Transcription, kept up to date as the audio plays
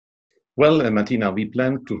Well, Martina, we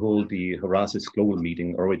planned to hold the Horasis Global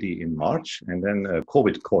Meeting already in March, and then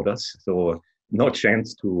COVID caught us, so no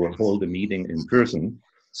chance to hold a meeting in person.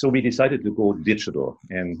 So we decided to go digital,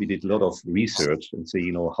 and we did a lot of research and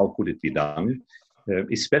say, how could it be done?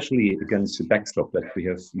 Especially against the backdrop that we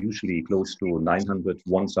have usually close to 900,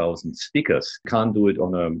 1,000 speakers. Can't do it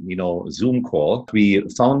on a, Zoom call. We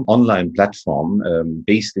found online platform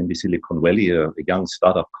based in the Silicon Valley, a young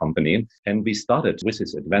startup company, and we started with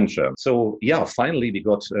this adventure. So yeah, finally we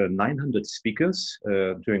got 900 speakers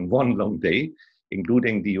during one long day,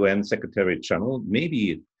 including the UN Secretary General,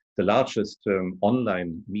 maybe the largest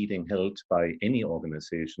online meeting held by any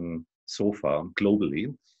organization so far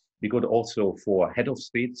globally. We got also 4 head of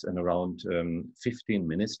states and around 15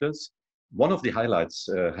 ministers. One of the highlights,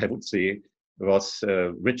 I would say, was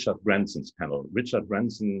Richard Branson's panel. Richard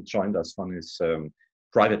Branson joined us from his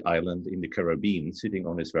private island in the Caribbean, sitting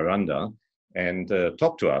on his veranda, and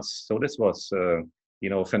talked to us. So this was,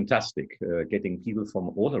 fantastic, getting people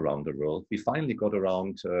from all around the world. We finally got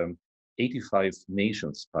around 85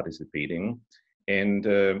 nations participating. And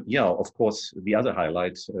of course, the other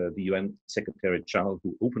highlight, the UN Secretary General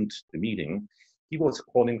who opened the meeting, he was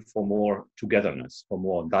calling for more togetherness, for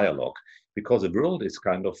more dialogue, because the world is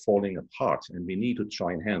kind of falling apart and we need to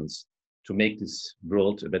join hands to make this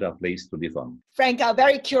world a better place to live on. Frank, I'm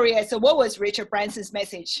very curious. So what was Richard Branson's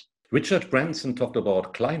message? Richard Branson talked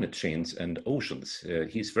about climate change and oceans.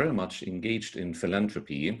 He's very much engaged in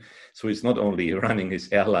philanthropy. So he's not only running his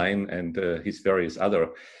airline and his various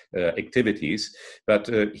other activities, but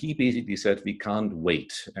he basically said we can't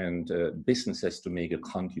wait and business has to make a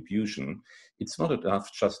contribution. It's not enough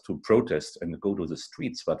just to protest and go to the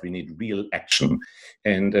streets, but we need real action.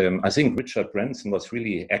 And I think Richard Branson was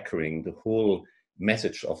really echoing the whole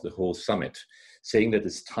message of the whole summit, saying that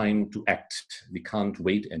it's time to act. We can't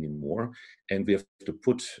wait anymore, and we have to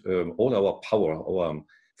put all our power, our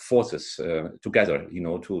forces together,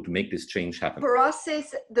 to make this change happen.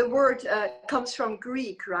 Horasis, the word comes from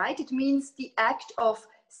Greek, right? It means the act of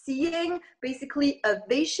seeing, basically a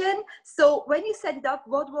vision. So when you set it up,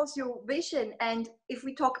 what was your vision? And if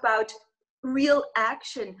we talk about real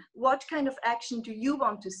action, what kind of action do you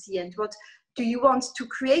want to see, and what do you want to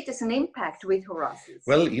create as an impact with Horasis?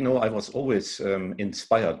 Well, I was always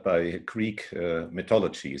inspired by Greek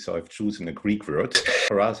mythology, so I've chosen a Greek word.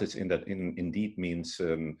 Horasis indeed means,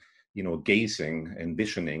 gazing,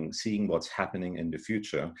 envisioning, seeing what's happening in the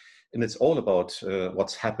future. And it's all about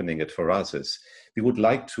what's happening at Horasis. We would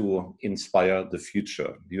like to inspire the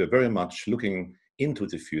future. We are very much looking into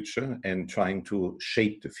the future and trying to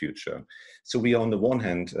shape the future. So we are on the one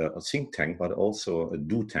hand a think tank, but also a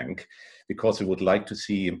do tank, because we would like to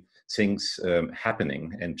see things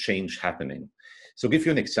happening and change happening. So give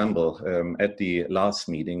you an example, at the last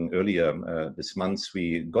meeting earlier this month,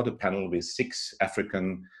 we got a panel with 6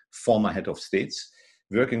 African former head of states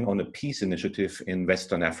working on a peace initiative in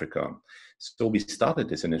Western Africa. So we started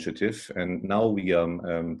this initiative, and now we are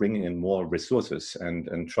bringing in more resources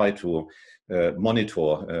and try to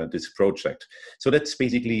monitor this project. So that's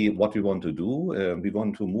basically what we want to do. We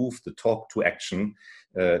want to move the talk to action,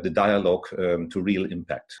 the dialogue to real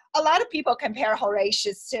impact. A lot of people compare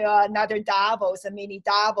Horasis to another Davos, a mini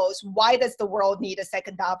Davos. Why does the world need a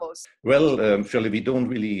second Davos? Well, Shirley, we don't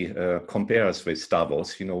really compare us with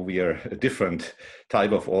Davos. We are a different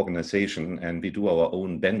type of organization and we do our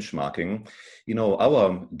own benchmarking.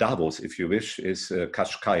 Our Davos, if you wish, is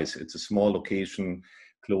Cascais. It's a small location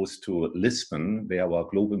close to Lisbon, where our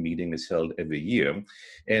global meeting is held every year.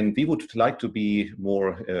 And we would like to be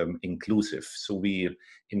more inclusive. So we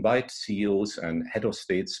invite CEOs and head of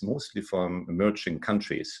states, mostly from emerging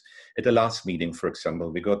countries. At the last meeting, for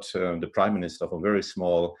example, we got the prime minister of a very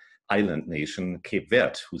small island nation, Cape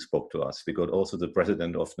Verde, who spoke to us. We got also the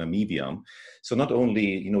president of Namibia. So not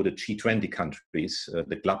only, the G20 countries,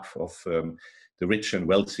 the club of the rich and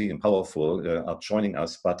wealthy and powerful are joining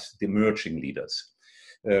us, but the emerging leaders.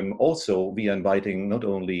 Also, we are inviting not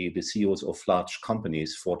only the CEOs of large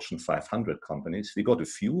companies, Fortune 500 companies, we got a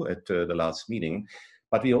few at the last meeting,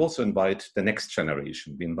 but we also invite the next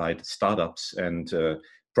generation. We invite startups and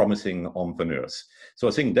promising entrepreneurs. So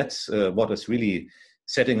I think that's what is really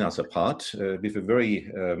setting us apart. We have a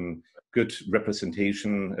very good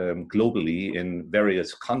representation globally in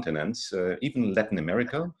various continents, even Latin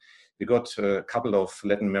America. We got a couple of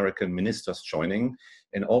Latin American ministers joining,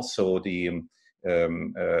 and also the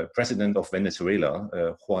president of Venezuela,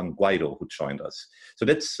 Juan Guaido, who joined us. So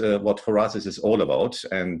that's what Horasis is all about.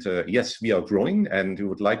 And yes, we are growing and we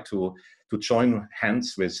would like to join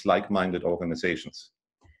hands with like-minded organizations.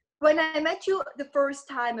 When I met you the first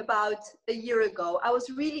time about a year ago, I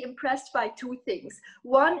was really impressed by two things.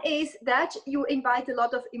 One is that you invite a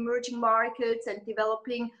lot of emerging markets and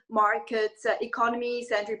developing markets,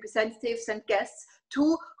 economies and representatives and guests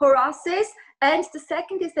to Horasis. And the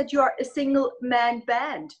second is that you are a single man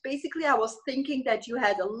band. Basically, I was thinking that you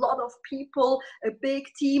had a lot of people, a big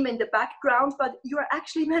team in the background, but you are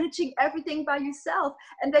actually managing everything by yourself.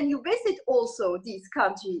 And then you visit also these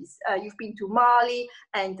countries. You've been to Mali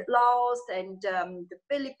and Laos and the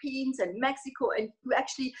Philippines and Mexico, and you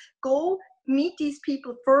actually go meet these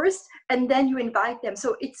people first and then you invite them.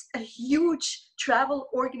 So it's a huge travel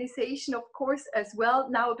organization, of course, as well,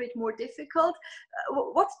 now a bit more difficult.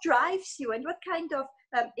 What drives you and what kind of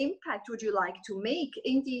impact would you like to make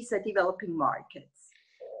in these developing markets?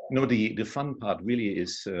 No, the fun part really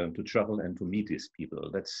is to travel and to meet these people.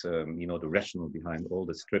 That's, the rationale behind all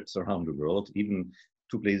the trips around the world, even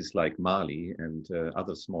to places like Mali and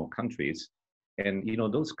other small countries. And,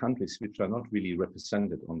 those countries which are not really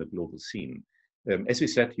represented on the global scene. As we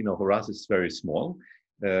said, Horasis is very small,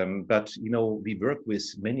 but, we work with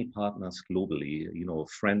many partners globally,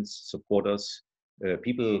 friends, supporters,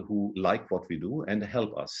 people who like what we do and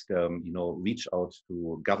help us, reach out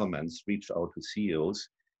to governments, reach out to CEOs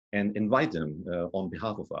and invite them on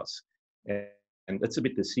behalf of us. And that's a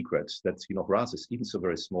bit the secret that, Horasis, even so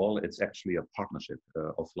very small, it's actually a partnership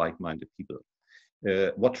of like-minded people.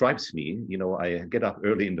 What drives me, I get up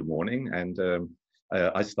early in the morning and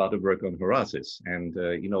I start to work on Horasis. And,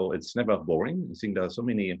 it's never boring. I think there are so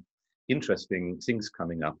many interesting things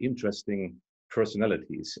coming up, interesting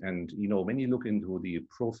personalities. And, when you look into the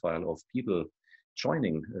profile of people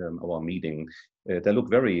joining our meeting, they look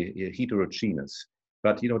very heterogeneous.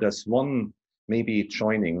 But, there's one maybe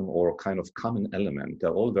joining or kind of common element.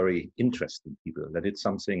 They're all very interesting people, that it's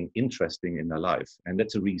something interesting in their life. And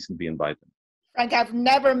that's the reason we invite them. Frank, I've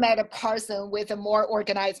never met a person with a more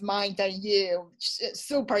organized mind than you.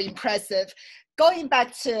 Super impressive. Going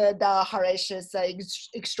back to the Horasis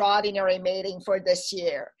extraordinary meeting for this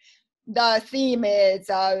year, the theme is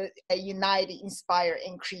Unite, Inspire,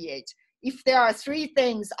 and Create. If there are three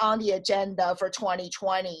things on the agenda for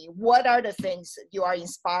 2020, what are the things you are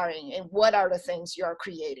inspiring and what are the things you are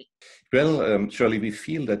creating? Well, Shirley, we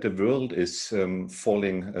feel that the world is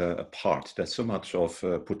falling apart. There's so much of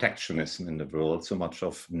protectionism in the world, so much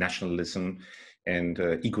of nationalism and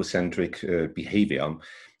egocentric behavior.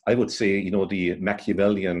 I would say, the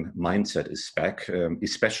Machiavellian mindset is back,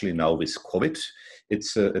 especially now with COVID.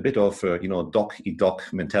 It's a bit of, dog-eat-dog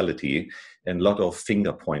mentality and a lot of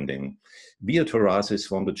finger pointing. We at Horasis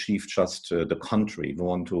want to achieve just the contrary. We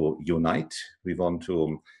want to unite. We want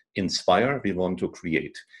to inspire. We want to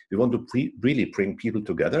create. We want to really bring people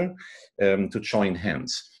together to join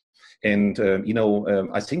hands. And,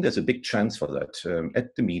 I think there's a big chance for that.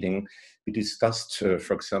 At the meeting, we discussed,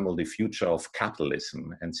 for example, the future of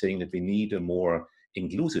capitalism and saying that we need a more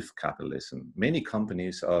inclusive capitalism. Many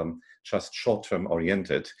companies are just short-term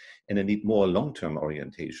oriented and they need more long-term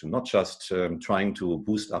orientation, not just trying to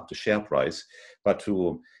boost up the share price, but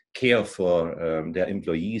to care for their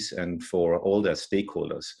employees and for all their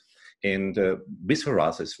stakeholders. And with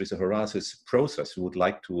the Horasis process, we would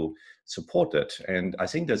like to support it. And I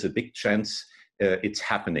think there's a big chance it's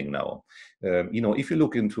happening now. If you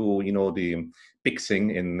look into, the big thing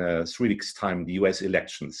in 3 weeks' time, the US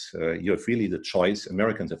elections, you have really the choice,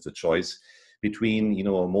 Americans have the choice between,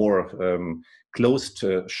 a more closed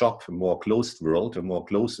shop, a more closed world, a more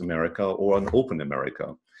closed America, or an open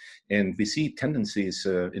America. And we see tendencies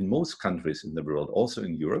in most countries in the world, also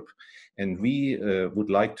in Europe. And we would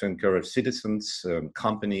like to encourage citizens,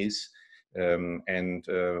 companies, and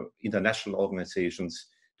international organizations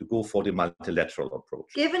to go for the multilateral approach.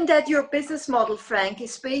 Given that your business model, Frank,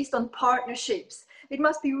 is based on partnerships, it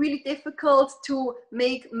must be really difficult to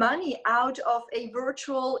make money out of a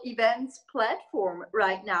virtual events platform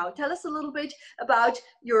right now. Tell us a little bit about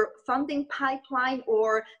your funding pipeline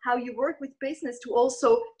or how you work with business to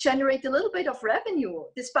also generate a little bit of revenue,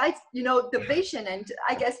 despite, the vision. And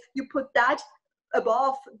I guess you put that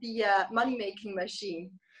above the money-making machine.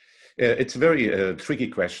 It's a very tricky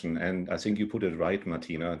question, and I think you put it right,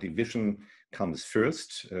 Martina. The vision comes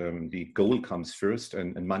first, the goal comes first,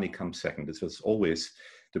 and money comes second. This was always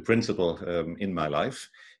the principle in my life.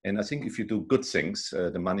 And I think if you do good things,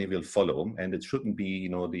 the money will follow, and it shouldn't be,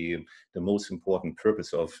 the most important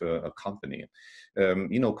purpose of a company.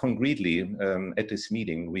 Concretely, at this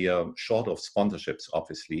meeting, we are short of sponsorships,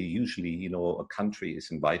 obviously. Usually, a country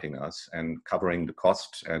is inviting us and covering the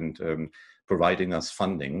cost and providing us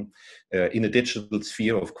funding. In a digital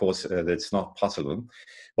sphere, of course, that's not possible.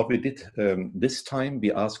 What we did this time,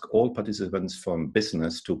 we asked all participants from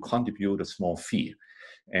business to contribute a small fee.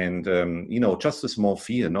 And, just a small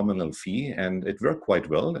fee, a nominal fee, and it worked quite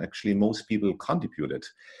well. Actually, most people contributed.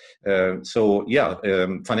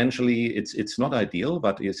 Financially, it's not ideal,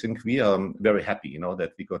 but I think we are very happy,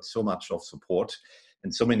 that we got so much of support.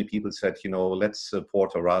 And so many people said, let's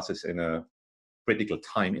support Horasis in a critical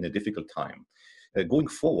time, in a difficult time. Going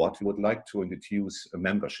forward, we would like to introduce a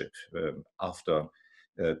membership after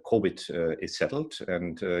COVID is settled.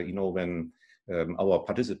 And, when our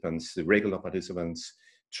participants, the regular participants,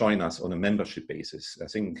 join us on a membership basis. I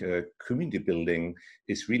think community building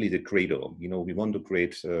is really the credo. We want to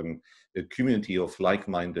create a community of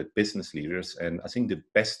like-minded business leaders. And I think the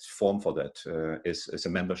best form for that is a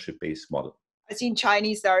membership-based model. I think in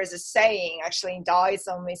Chinese, there is a saying, actually in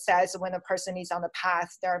Taoism, it says when a person is on the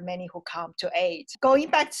path, there are many who come to aid. Going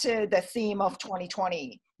back to the theme of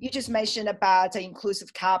 2020, you just mentioned about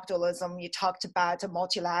inclusive capitalism. You talked about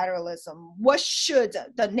multilateralism. What should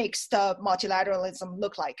the next multilateralism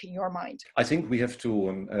look like in your mind? I think we have to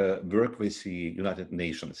work with the United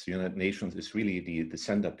Nations. The United Nations is really the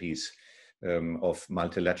centerpiece of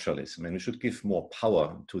multilateralism, and we should give more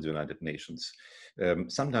power to the United Nations.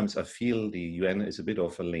 Sometimes I feel the UN is a bit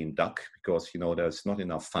of a lame duck because, there's not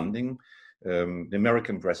enough funding. The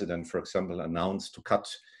American president, for example, announced to cut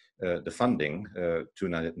the funding to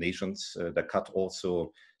United Nations. They cut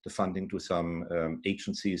also the funding to some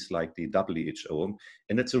agencies like the WHO,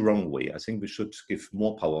 and it's a wrong way. I think we should give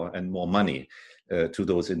more power and more money to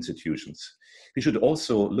those institutions. We should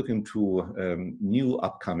also look into new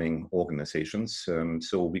upcoming organizations.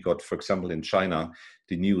 So we got, for example, in China,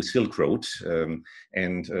 the new Silk Road,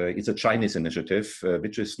 and it's a Chinese initiative,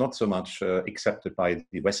 which is not so much accepted by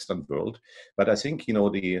the Western world. But I think,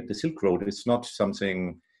 the Silk Road is not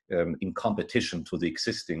something in competition to the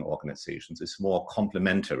existing organizations. It's more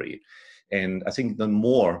complementary. And I think the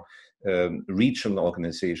more regional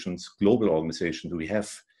organizations, global organizations we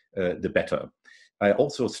have, the better. I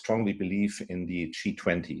also strongly believe in the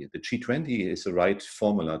G20. The G20 is the right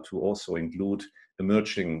formula to also include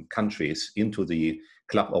emerging countries into the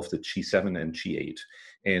club of the G7 and G8.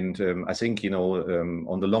 And I think,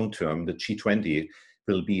 on the long term, the G20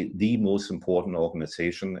 will be the most important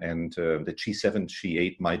organization, and the G7,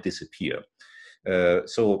 G8 might disappear.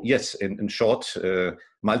 So yes, in short,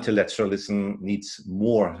 multilateralism needs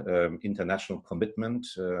more international commitment,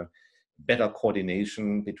 better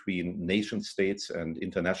coordination between nation states and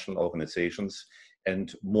international organizations,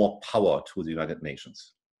 and more power to the United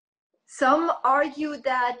Nations. Some argue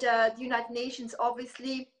that the United Nations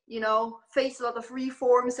obviously, face a lot of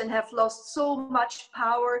reforms and have lost so much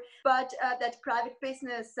power, but that private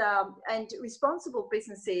business and responsible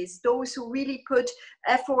businesses, those who really put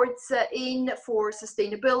efforts in for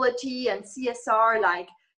sustainability and CSR, like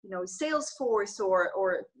Salesforce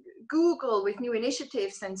or Google with new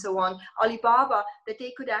initiatives and so on, Alibaba, that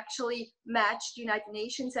they could actually match the United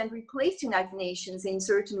Nations and replace the United Nations in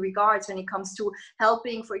certain regards when it comes to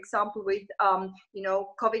helping, for example, with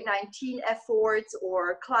COVID-19 efforts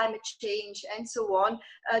or climate change and so on.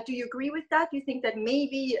 Do you agree with that? Do you think that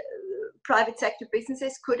maybe private sector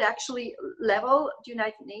businesses could actually level the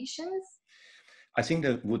United Nations? I think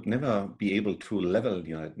they would never be able to level the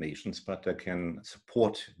United Nations, but they can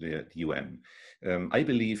support the UN. I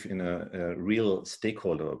believe in a real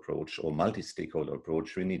stakeholder approach or multi-stakeholder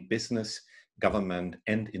approach. We need business, government,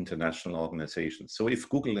 and international organizations. So if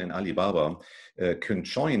Google and Alibaba can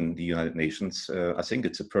join the United Nations, I think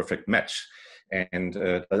it's a perfect match. And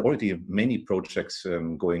there are already many projects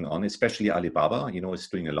going on, especially Alibaba, is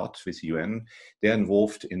doing a lot with the UN. They're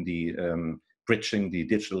involved in the Bridging the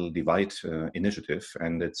Digital Divide initiative,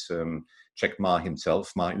 and it's Jack Ma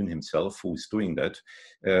Yun himself, who's doing that.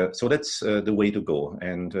 So that's the way to go.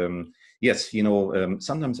 And yes,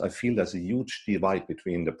 sometimes I feel there's a huge divide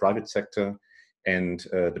between the private sector and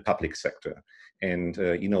the public sector. And,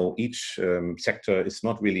 each sector is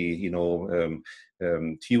not really,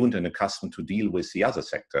 tuned and accustomed to deal with the other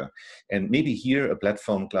sector. And maybe here a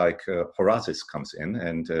platform like Horasis comes in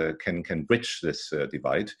and can bridge this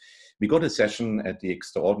divide. We got a session at the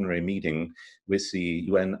extraordinary meeting with the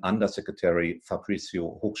UN Undersecretary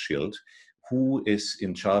Fabrizio Hochschild, who is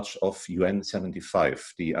in charge of UN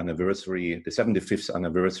 75, the 75th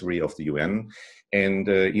anniversary of the UN. And,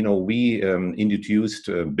 we introduced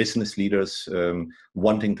business leaders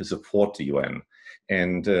wanting to support the UN.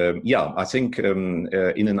 And I think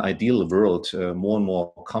in an ideal world, more and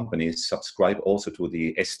more companies subscribe also to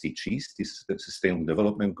the SDGs, the Sustainable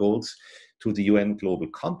Development Goals, to the UN Global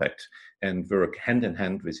Compact. and work hand in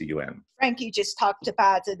hand with the UN. Frank, you just talked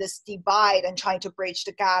about this divide and trying to bridge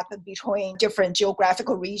the gap between different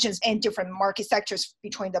geographical regions and different market sectors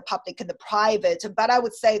between the public and the private. But I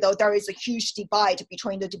would say, though, there is a huge divide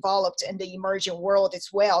between the developed and the emerging world as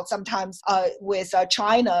well. Sometimes with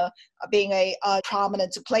China being a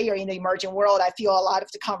prominent player in the emerging world, I feel a lot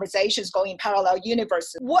of the conversations going in parallel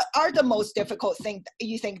universes. What are the most difficult things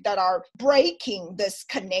you think that are breaking this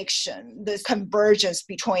connection, this convergence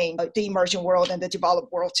between the emerging world and the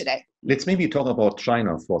developed world today? Let's maybe talk about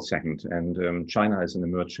China for a second. And China as an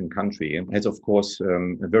emerging country has, of course,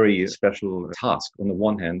 a very special task. On the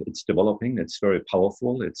one hand, it's developing, it's very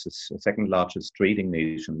powerful. It's the second largest trading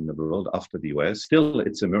nation in the world after the US. Still,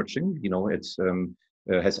 it's emerging. It's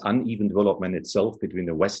has uneven development itself between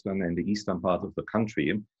the western and the eastern part of the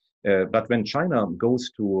country. But when China goes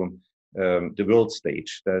to the world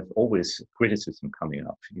stage, there's always criticism coming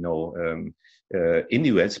up, in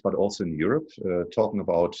the US, but also in Europe, talking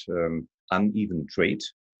about uneven trade,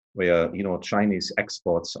 where, Chinese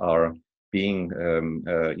exports are being,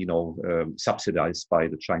 subsidized by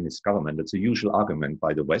the Chinese government. It's a usual argument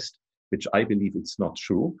by the West, which I believe it's not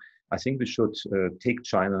true. I think we should take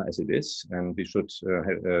China as it is, and we should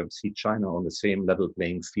see China on the same level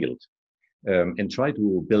playing field and try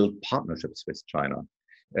to build partnerships with China.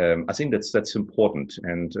 I think that's important.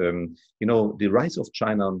 And, the rise of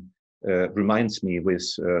China reminds me with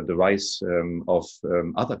the rise of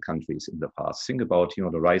other countries in the past. Think about,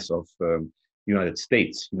 the rise of United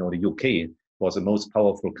States. The UK was the most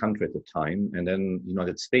powerful country at the time, and then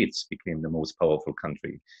United States became the most powerful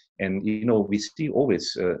country. And, we see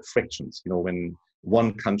always frictions, when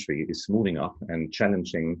one country is moving up and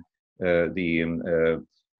challenging the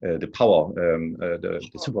power, the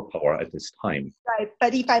superpower at this time. Right,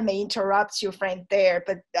 but if I may interrupt you, Frank, there,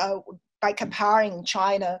 but by comparing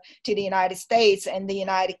China to the United States and the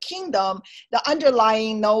United Kingdom, the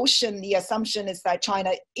underlying notion, the assumption is that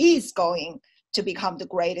China is going to become the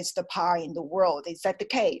greatest power in the world. Is that the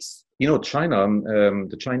case? China,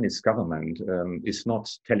 the Chinese government is not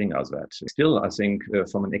telling us that. Still, I think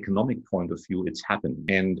from an economic point of view, it's happened.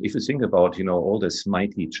 And if you think about, all these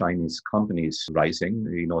mighty Chinese companies rising,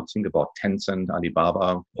 think about Tencent,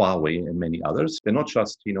 Alibaba, Huawei, and many others. They're not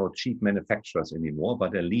just, cheap manufacturers anymore,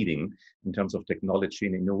 but they're leading in terms of technology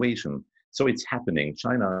and innovation. So it's happening.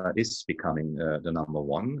 China is becoming the number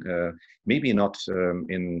one, maybe not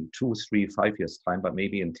in 2, 3, 5 years' time, but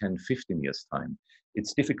maybe in 10, 15 years' time.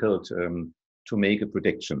 It's difficult to make a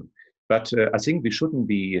prediction. But I think we shouldn't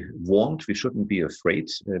be warned, we shouldn't be afraid.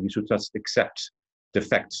 We should just accept the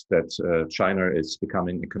fact that China is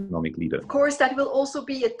becoming economic leader. Of course, that will also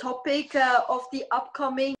be a topic of the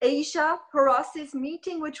upcoming Asia Horasis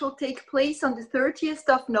meeting, which will take place on the 30th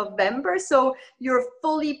of November. So you're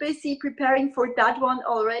fully busy preparing for that one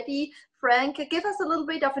already. Frank, give us a little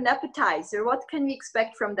bit of an appetizer. What can we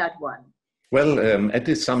expect from that one? Well, at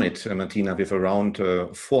this summit, Martina, we have around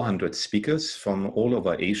 400 speakers from all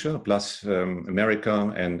over Asia, plus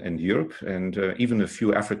America and Europe, and even a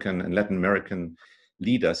few African and Latin American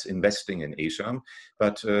leaders investing in Asia,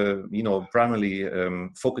 but primarily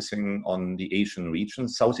focusing on the Asian region,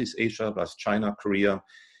 Southeast Asia, plus China, Korea,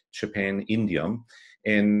 Japan, India.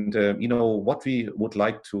 And what we would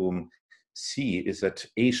like to see is that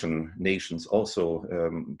Asian nations also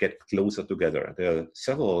get closer together. There are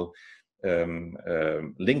several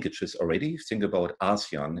linkages already. Think about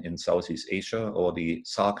ASEAN in Southeast Asia, or the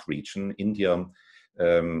SAARC region, India,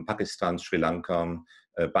 Pakistan, Sri Lanka,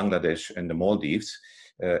 Bangladesh, and the Maldives,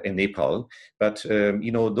 and Nepal. But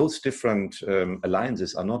those different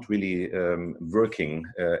alliances are not really working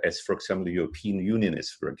as, for example, the European Union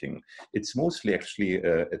is working. It's mostly actually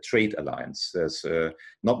a trade alliance. There's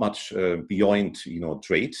not much beyond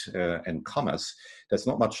trade and commerce. There's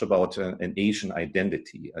not much about an Asian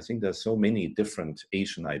identity. I think there's so many different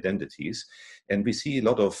Asian identities, and we see a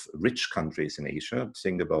lot of rich countries in Asia.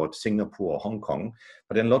 Think about Singapore or Hong Kong,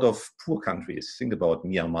 but then a lot of poor countries. Think about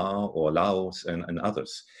Myanmar or Laos and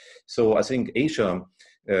others. So I think Asia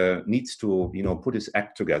needs to put its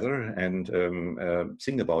act together and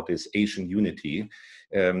think about this Asian unity,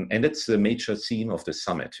 and that's the major theme of the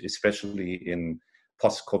summit, especially in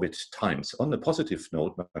post-COVID times. On a positive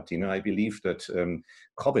note, Martina, I believe that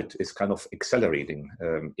COVID is kind of accelerating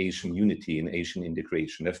Asian unity and Asian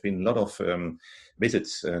integration. There have been a lot of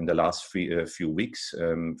visits in the last few weeks.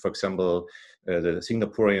 For example, the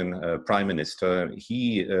Singaporean Prime Minister,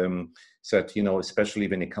 he said, especially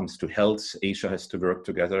when it comes to health, Asia has to work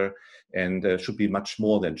together and should be much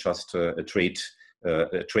more than just a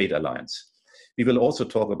trade alliance. We will also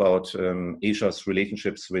talk about Asia's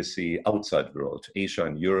relationships with the outside world, Asia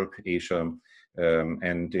and Europe, Asia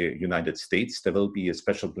and the United States, there will be a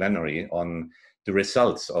special plenary on the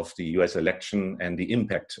results of the US election and the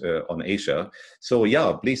impact on Asia. So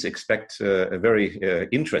yeah, please expect a very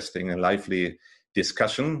interesting and lively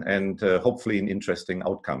discussion and hopefully an interesting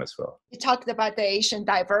outcome as well. You talked about the Asian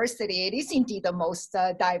diversity. It is indeed the most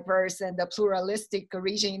diverse and the pluralistic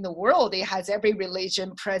region in the world. It has every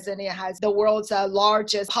religion present. It has the world's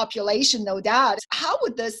largest population, no doubt. How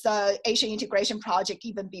would this Asian integration project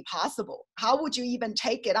even be possible? How would you even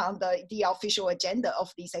take it on the official agenda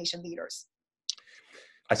of these Asian leaders?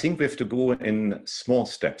 I think we have to go in small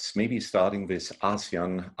steps, maybe starting with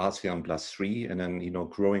ASEAN +3, and then,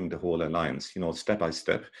 growing the whole alliance, step by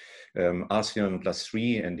step. ASEAN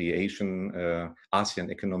 +3 and the ASEAN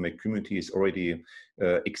Economic Community is already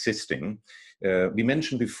existing. We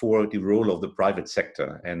mentioned before the role of the private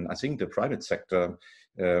sector, and I think the private sector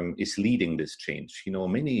is leading this change.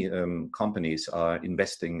 Many companies are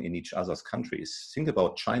investing in each other's countries. Think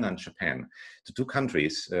about China and Japan. The two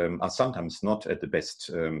countries are sometimes not at the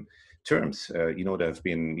best terms. There have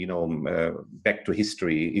been, back to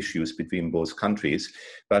history issues between both countries.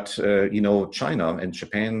 But, China and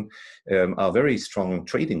Japan are very strong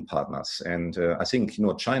trading partners. And I think,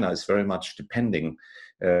 China is very much depending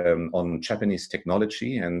on Japanese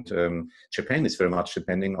technology, and Japan is very much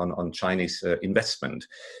depending on Chinese investment.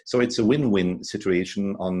 So it's a win-win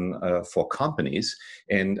situation for companies,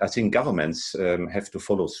 and I think governments have to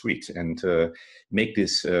follow suit and make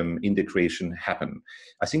this integration happen.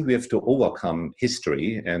 I think we have to overcome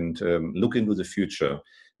history and look into the future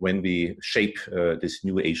when we shape this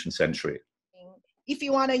new Asian century. If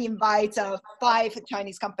you want to invite 5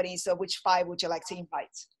 Chinese companies, which 5 would you like to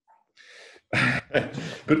invite?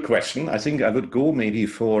 Good question. I think I would go maybe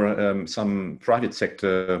for some private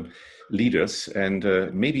sector leaders, and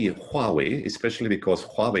maybe Huawei, especially because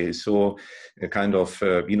Huawei is so kind of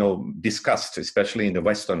discussed, especially in the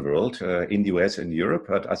Western world, in the US and Europe.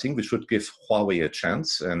 But I think we should give Huawei a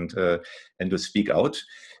chance and to speak out.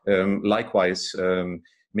 Likewise,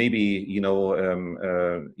 maybe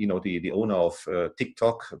the owner of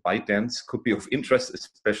TikTok, ByteDance, could be of interest,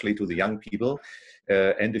 especially to the young people.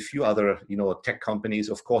 And a few other, tech companies,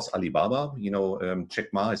 of course, Alibaba, Jack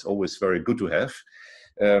Ma is always very good to have.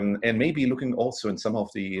 And maybe looking also in some of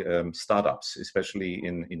the startups, especially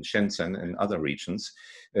in Shenzhen and other regions.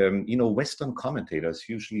 Western commentators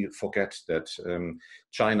usually forget that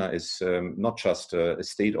China is not just a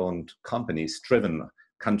state-owned companies-driven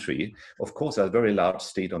country. Of course, there are very large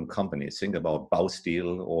state-owned companies. Think about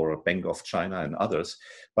Baosteel or Bank of China and others.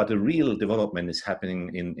 But the real development is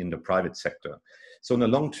happening in the private sector. So in the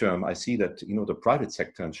long term, I see that the private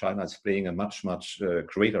sector in China is playing a much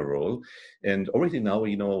greater role. And already now,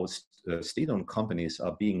 state-owned companies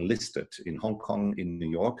are being listed in Hong Kong, in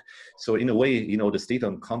New York. So in a way, the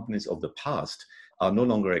state-owned companies of the past are no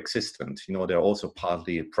longer existent. They're also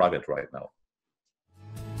partly private right now.